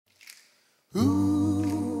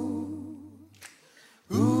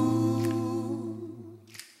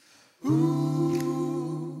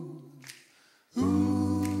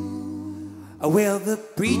Well, the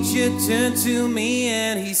preacher turned to me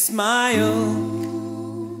and he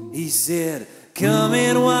smiled. He said, come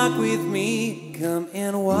and walk with me, come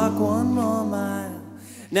and walk one more mile.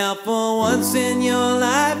 Now for once in your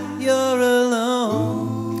life you're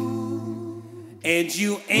alone, and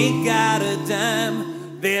you ain't got a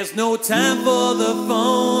dime, there's no time for the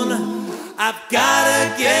phone. I've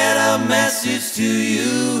gotta get a message to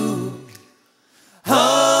you.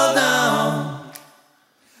 Hold on,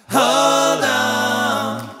 hold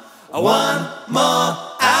on, one more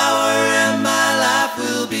hour and my life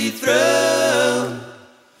will be through.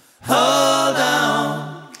 Hold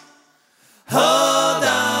on, hold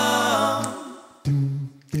on.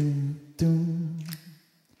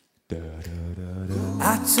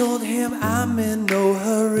 I told him I'm in no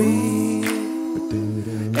hurry,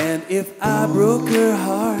 and if I broke her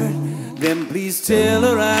heart, then please tell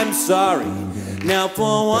her I'm sorry. Now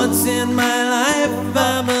for once in my life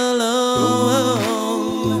I'm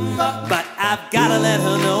alone, but I've gotta let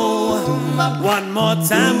her know one more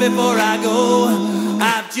time before I go.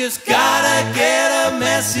 I've just gotta get a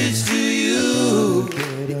message to you.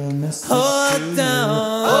 Hold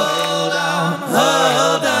on, hold on,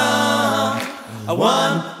 hold on.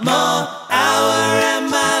 One more hour and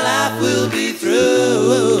my life will be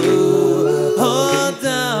through. Hold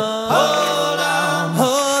on, hold on,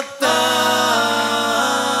 hold on.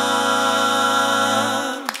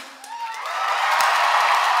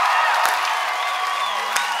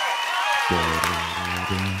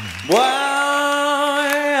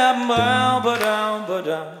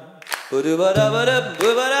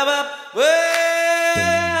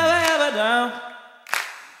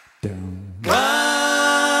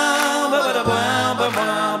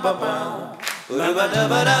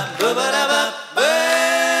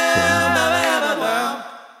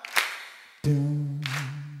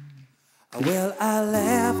 Well, I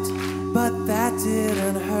laughed, but that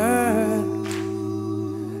didn't hurt,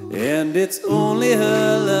 and it's only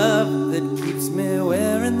her love that keeps me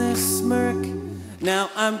wearing this smirk. Now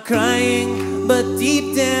I'm crying, but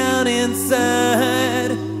deep down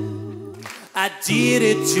inside I did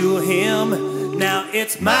it to him. Now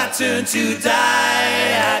it's my turn to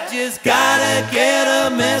die. I just gotta get a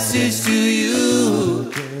message to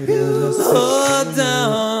you. Hold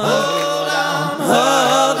on, hold on,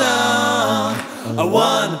 hold on.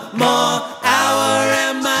 One more hour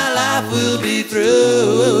and my life will be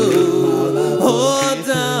through. Hold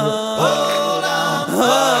on, hold on,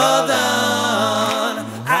 hold on.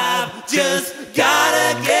 I've just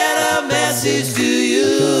gotta get a message to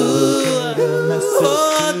you.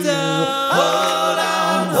 Hold on, hold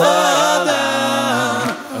on, hold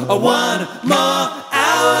on. One more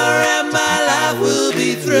hour and my life will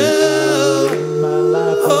be through.